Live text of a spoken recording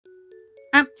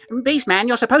Beastman,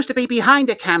 you're supposed to be behind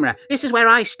the camera. This is where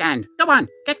I stand. Go on,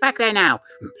 get back there now.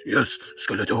 Yes,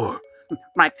 Skeletor.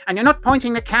 Right, and you're not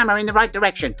pointing the camera in the right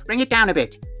direction. Bring it down a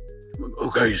bit.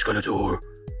 Okay, Skeletor.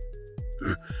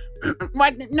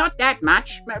 Right, not that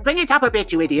much. Bring it up a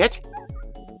bit, you idiot.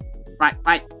 Right.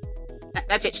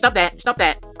 That's it. Stop there.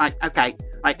 Right, okay.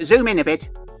 Right, zoom in a bit.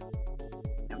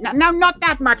 No, not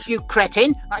that much, you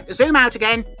cretin. Right, zoom out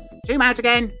again.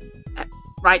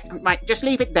 Right, just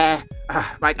leave it there.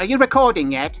 Right, are you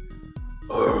recording yet?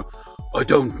 I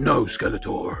don't know,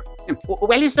 Skeletor.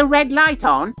 Well, is the red light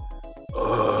on?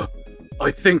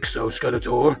 I think so,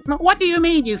 Skeletor. What do you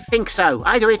mean you think so?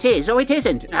 Either it is or it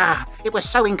isn't. It was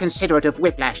so inconsiderate of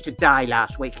Whiplash to die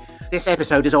last week. This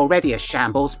episode is already a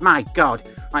shambles. My God.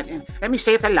 Right, let me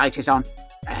see if the light is on.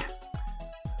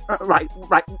 Right,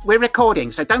 we're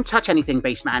recording, so don't touch anything,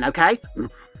 Beastman, okay?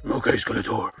 Okay,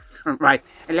 Skeletor. Right,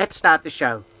 let's start the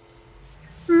show.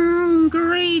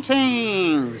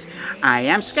 Greetings! I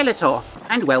am Skeletor,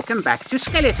 and welcome back to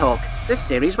SkeleTalk, the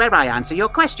series where I answer your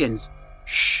questions.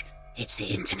 Shh, it's the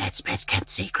internet's best-kept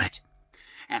secret.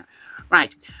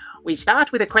 Right, we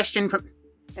start with a question from...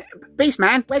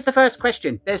 Beastman, where's the first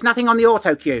question? There's nothing on the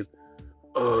auto cue.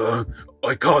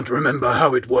 I can't remember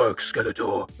how it works,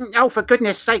 Skeletor. Oh, for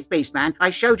goodness sake, Beastman, I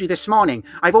showed you this morning.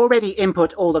 I've already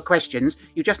input all the questions.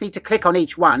 You just need to click on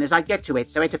each one as I get to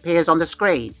it so it appears on the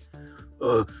screen.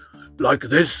 Like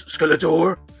this,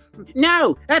 Skeletor?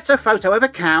 No, that's a photo of a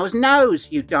cow's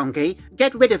nose, you donkey.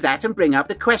 Get rid of that and bring up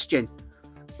the question.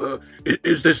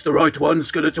 Is this the right one,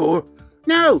 Skeletor?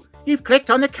 No, you've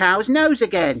clicked on the cow's nose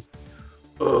again.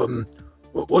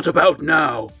 What about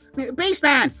now?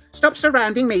 Beastman, stop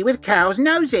surrounding me with cows'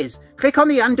 noses. Click on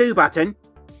the undo button.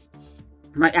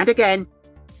 Right, and again.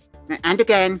 And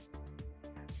again.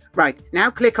 Right, now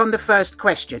click on the first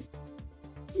question.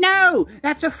 No,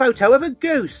 that's a photo of a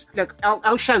goose. Look,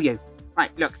 I'll show you.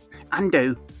 Right, look,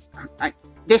 undo. Right,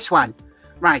 this one.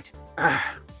 Right.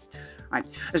 Right.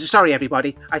 Sorry,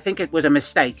 everybody. I think it was a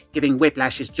mistake giving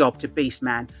Whiplash's job to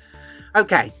Beastman.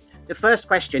 Okay, the first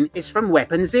question is from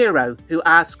Weapon Zero, who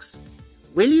asks...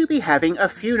 Will you be having a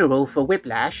funeral for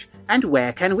Whiplash, and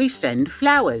where can we send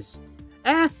flowers?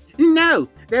 No,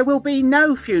 there will be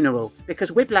no funeral,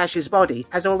 because Whiplash's body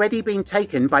has already been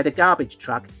taken by the garbage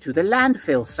truck to the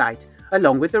landfill site,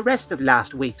 along with the rest of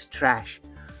last week's trash.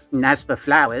 And as for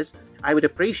flowers, I would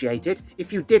appreciate it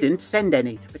if you didn't send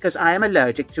any, because I am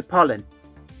allergic to pollen.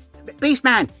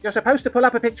 Beastman, you're supposed to pull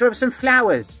up a picture of some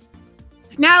flowers.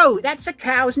 No, that's a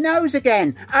cow's nose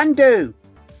again. Undo.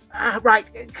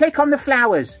 Right, click on the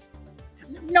flowers.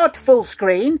 Not full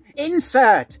screen,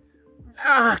 insert.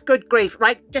 Good grief,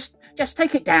 right, just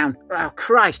take it down. Oh,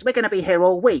 Christ, we're going to be here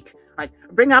all week. Right,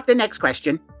 bring up the next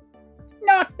question.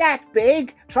 Not that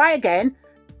big, try again.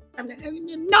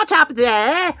 Not up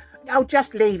there. Oh,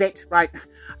 just leave it, right.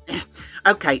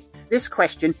 Okay, this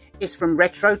question is from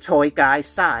Retro Toy Guy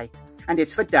Sai, and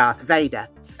it's for Darth Vader.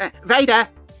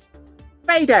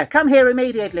 Vader, come here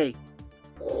immediately.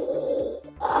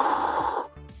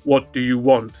 What do you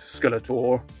want,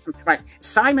 Skeletor? Right,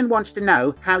 Simon wants to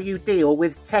know how you deal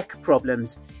with tech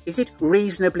problems. Is it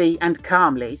reasonably and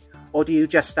calmly, or do you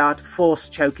just start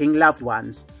force-choking loved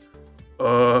ones?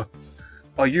 I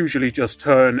usually just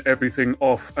turn everything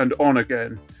off and on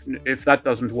again. If that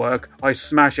doesn't work, I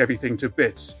smash everything to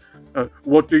bits.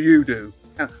 What do you do?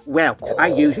 Well, I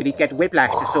usually get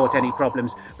Whiplash to sort any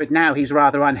problems, but now he's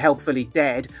rather unhelpfully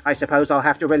dead. I suppose I'll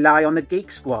have to rely on the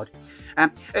Geek Squad.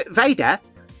 Vader?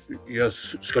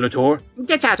 Yes, Skeletor?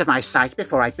 Get out of my sight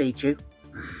before I beat you.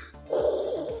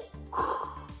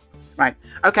 Right,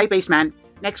 okay, Beastman.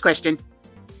 Next question.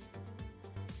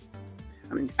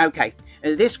 Okay,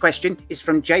 this question is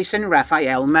from Jason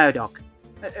Raphael Murdoch.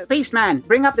 Beastman,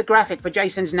 bring up the graphic for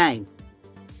Jason's name.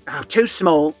 Oh, too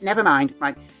small. Never mind.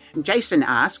 Right. Jason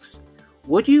asks,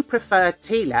 would you prefer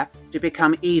Teela to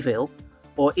become evil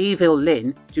or Evil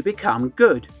Lynn to become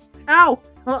good? Oh,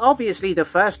 well, obviously the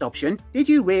first option. Did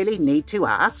you really need to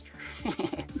ask?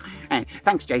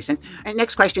 Thanks, Jason.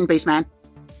 Next question, Beastman.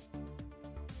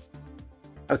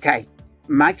 Okay.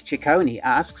 Mike Ciccone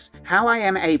asks how I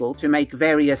am able to make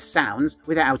various sounds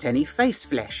without any face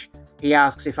flesh. He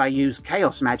asks if I use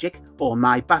chaos magic or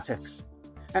my buttocks.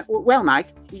 Well, Mike,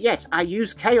 yes, I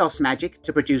use chaos magic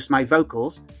to produce my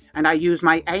vocals, and I use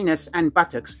my anus and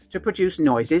buttocks to produce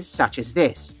noises such as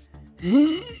this.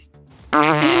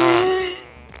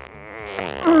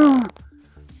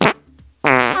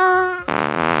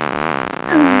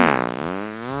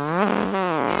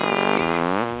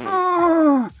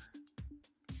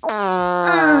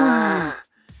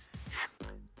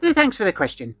 Thanks for the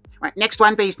question. Right, next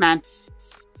one, Beastman.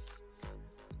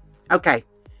 Okay,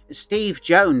 Steve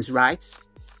Jones writes,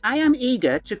 I am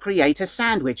eager to create a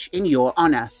sandwich in your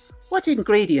honour. What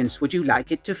ingredients would you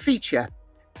like it to feature?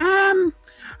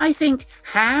 I think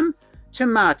ham,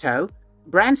 tomato,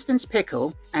 Branston's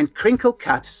pickle, and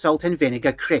crinkle-cut salt and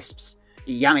vinegar crisps.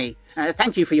 Yummy.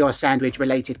 Thank you for your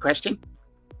sandwich-related question.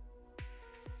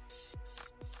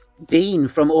 Dean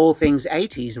from All Things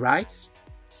 80s writes,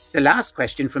 the last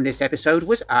question from this episode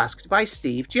was asked by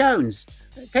Steve Jones.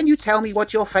 Can you tell me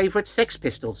what your favourite Sex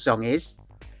Pistols song is?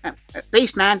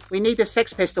 Beastman, we need the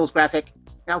Sex Pistols graphic.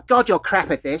 Oh God, you're crap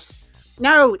at this.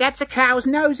 No, that's a cow's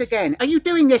nose again. Are you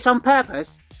doing this on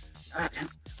purpose?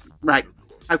 Right,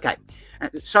 okay.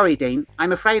 Sorry, Dean.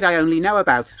 I'm afraid I only know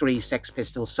about 3 Sex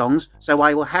Pistols songs, so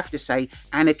I will have to say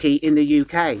Anarchy in the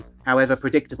UK, however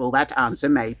predictable that answer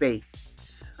may be.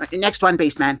 Next one,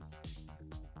 Beastman.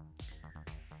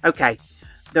 Okay,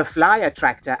 the Flyer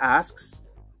Tractor asks,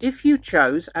 if you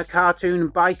chose a cartoon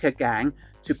biker gang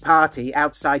to party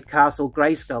outside Castle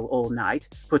Grayskull all night,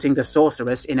 putting the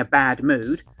sorceress in a bad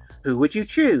mood, who would you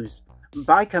choose?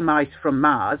 Biker mice from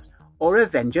Mars or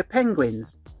Avenger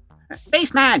penguins?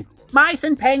 Beastman! Mice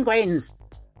and penguins!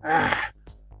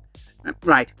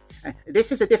 Right,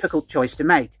 this is a difficult choice to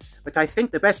make, but I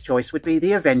think the best choice would be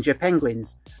the Avenger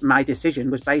penguins. My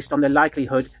decision was based on the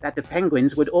likelihood that the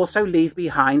penguins would also leave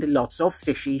behind lots of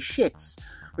fishy shits,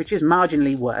 which is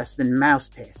marginally worse than mouse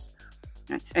piss.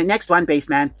 Next one,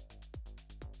 Beastman.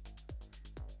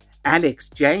 Alex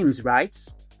James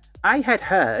writes, I had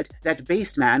heard that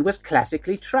Beastman was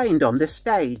classically trained on the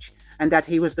stage, and that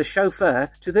he was the chauffeur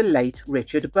to the late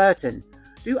Richard Burton.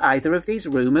 Do either of these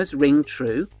rumours ring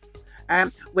true?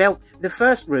 Well, the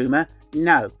first rumour,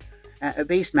 no.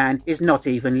 Beastman is not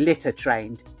even litter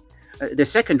trained. The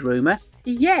second rumour,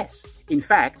 yes. In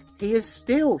fact, he is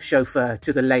still chauffeur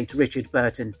to the late Richard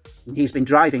Burton. He's been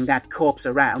driving that corpse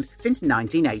around since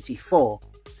 1984.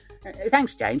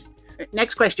 Thanks, James.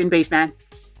 Next question, Beastman.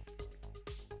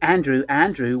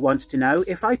 Andrew wants to know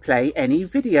if I play any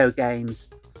video games.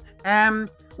 Well,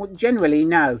 generally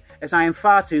no, as I am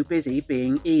far too busy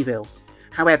being evil.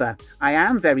 However, I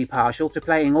am very partial to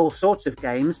playing all sorts of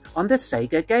games on the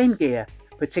Sega Game Gear,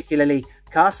 particularly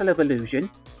Castle of Illusion,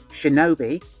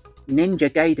 Shinobi, Ninja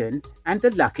Gaiden, and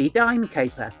the Lucky Dime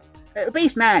Caper.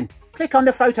 Beastman, click on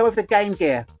the photo of the Game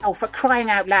Gear. Oh, for crying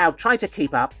out loud, try to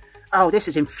keep up. Oh, this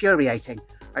is infuriating.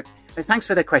 Thanks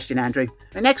for the question, Andrew.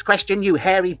 The next question, you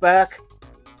hairy Burke.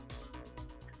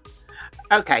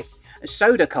 Okay,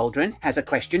 Soda Cauldron has a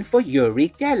question for Uri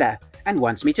Geller and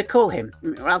wants me to call him.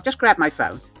 I'll just grab my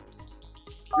phone.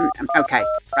 Okay,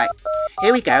 right.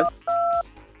 Here we go.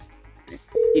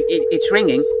 It's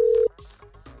ringing.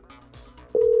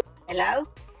 Hello?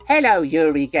 Hello,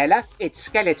 Uri Geller. It's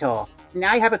Skeletor.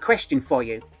 I have a question for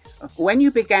you. When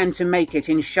you began to make it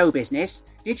in show business,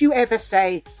 did you ever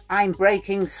say, I'm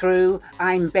breaking through,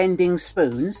 I'm bending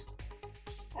spoons?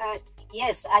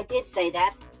 Yes, I did say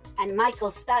that. And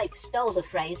Michael Stipe stole the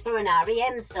phrase for an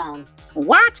REM song.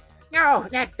 What? No,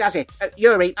 that does it.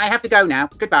 Uri, I have to go now.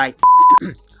 Goodbye.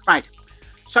 Right.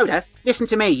 Soda, listen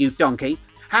to me, you donkey.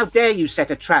 How dare you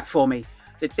set a trap for me?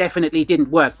 That definitely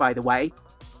didn't work, by the way.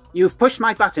 You've pushed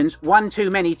my buttons one too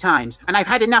many times, and I've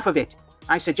had enough of it.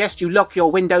 I suggest you lock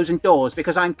your windows and doors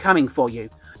because I'm coming for you.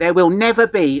 There will never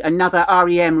be another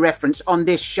REM reference on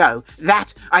this show.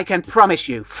 That I can promise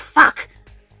you. Fuck!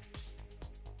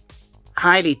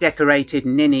 Highly decorated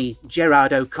ninny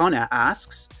Gerard O'Connor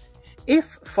asks, if,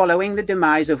 following the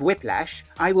demise of Whiplash,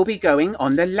 I will be going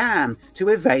on the lam to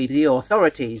evade the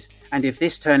authorities, and if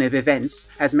this turn of events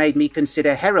has made me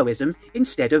consider heroism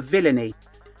instead of villainy.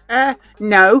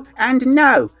 No and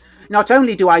no. Not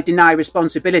only do I deny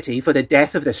responsibility for the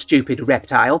death of the stupid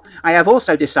reptile, I have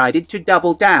also decided to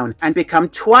double down and become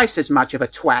twice as much of a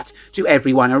twat to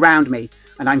everyone around me.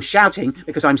 And I'm shouting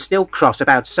because I'm still cross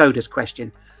about Soda's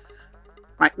question.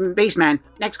 Right, Beastman,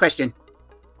 next question.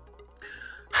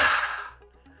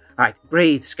 Right,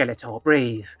 breathe, Skeletor,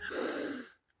 breathe.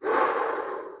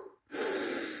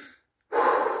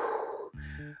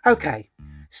 Okay,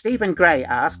 Stephen Gray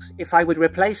asks if I would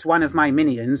replace one of my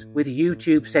minions with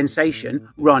YouTube sensation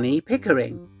Ronnie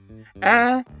Pickering.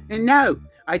 No,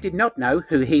 I did not know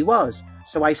who he was,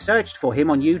 so I searched for him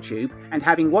on YouTube, and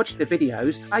having watched the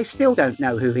videos, I still don't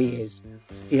know who he is.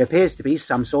 He appears to be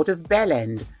some sort of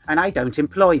bellend, and I don't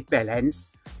employ bellends.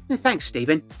 Thanks,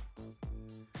 Stephen.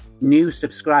 New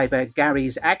subscriber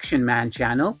Gary's Action Man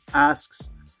channel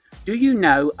asks, do you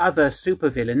know other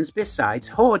supervillains besides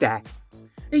Hordak?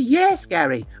 Yes,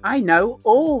 Gary, I know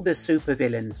all the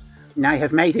supervillains. I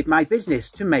have made it my business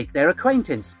to make their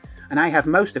acquaintance, and I have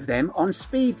most of them on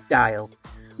speed dial.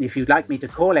 If you'd like me to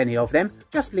call any of them,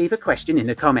 just leave a question in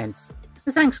the comments.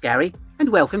 Thanks, Gary, and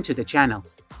welcome to the channel.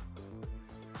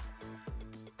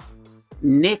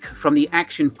 Nick from the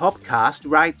Action Popcast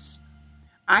writes,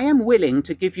 I am willing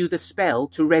to give you the spell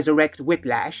to resurrect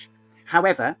Whiplash.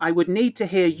 However, I would need to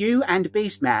hear you and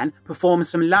Beast Man perform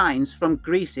some lines from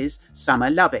Grease's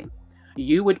Summer Loving.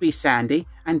 You would be Sandy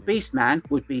and Beast Man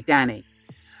would be Danny.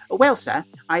 Well, sir,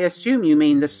 I assume you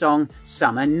mean the song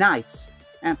Summer Nights.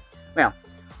 Well,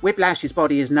 Whiplash's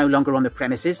body is no longer on the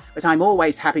premises, but I'm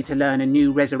always happy to learn a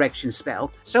new resurrection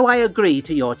spell, so I agree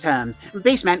to your terms.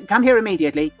 Beastman, come here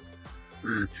immediately.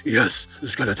 Yes,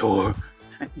 Skeletor.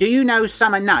 Do you know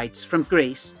Summer Nights from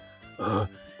Grease?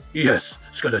 Yes,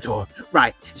 Skeletor.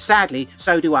 Right, sadly,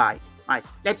 so do I. Right,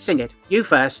 let's sing it. You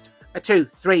first. 2,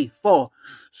 3, 4.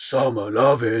 Summer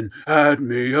loving had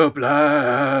me a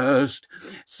blast.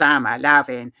 Summer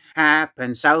loving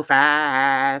happened so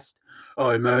fast.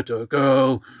 I met a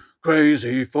girl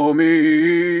crazy for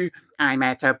me. I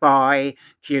met a boy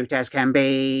cute as can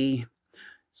be.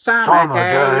 Summer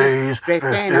days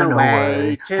drifting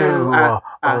away to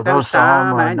those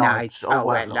summer nights. Oh,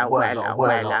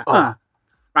 well.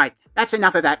 Right, that's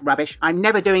enough of that rubbish. I'm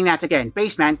never doing that again.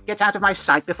 Beastman, get out of my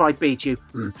sight before I beat you.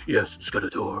 Yes,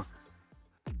 Skeletor.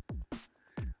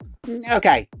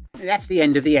 Okay, that's the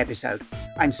end of the episode.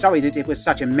 I'm sorry that it was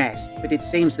such a mess, but it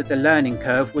seems that the learning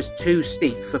curve was too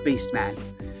steep for Beastman.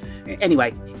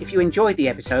 Anyway, if you enjoyed the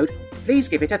episode, please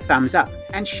give it a thumbs up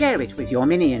and share it with your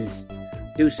minions.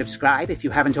 Do subscribe if you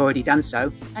haven't already done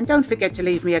so, and don't forget to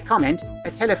leave me a comment,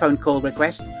 a telephone call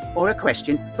request, or a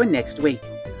question for next week.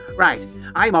 Right,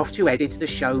 I'm off to edit the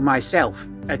show myself,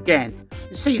 again.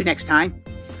 See you next time.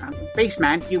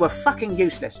 Beastman, you were fucking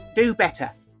useless. Do better.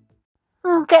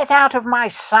 Get out of my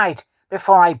sight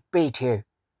before I beat you.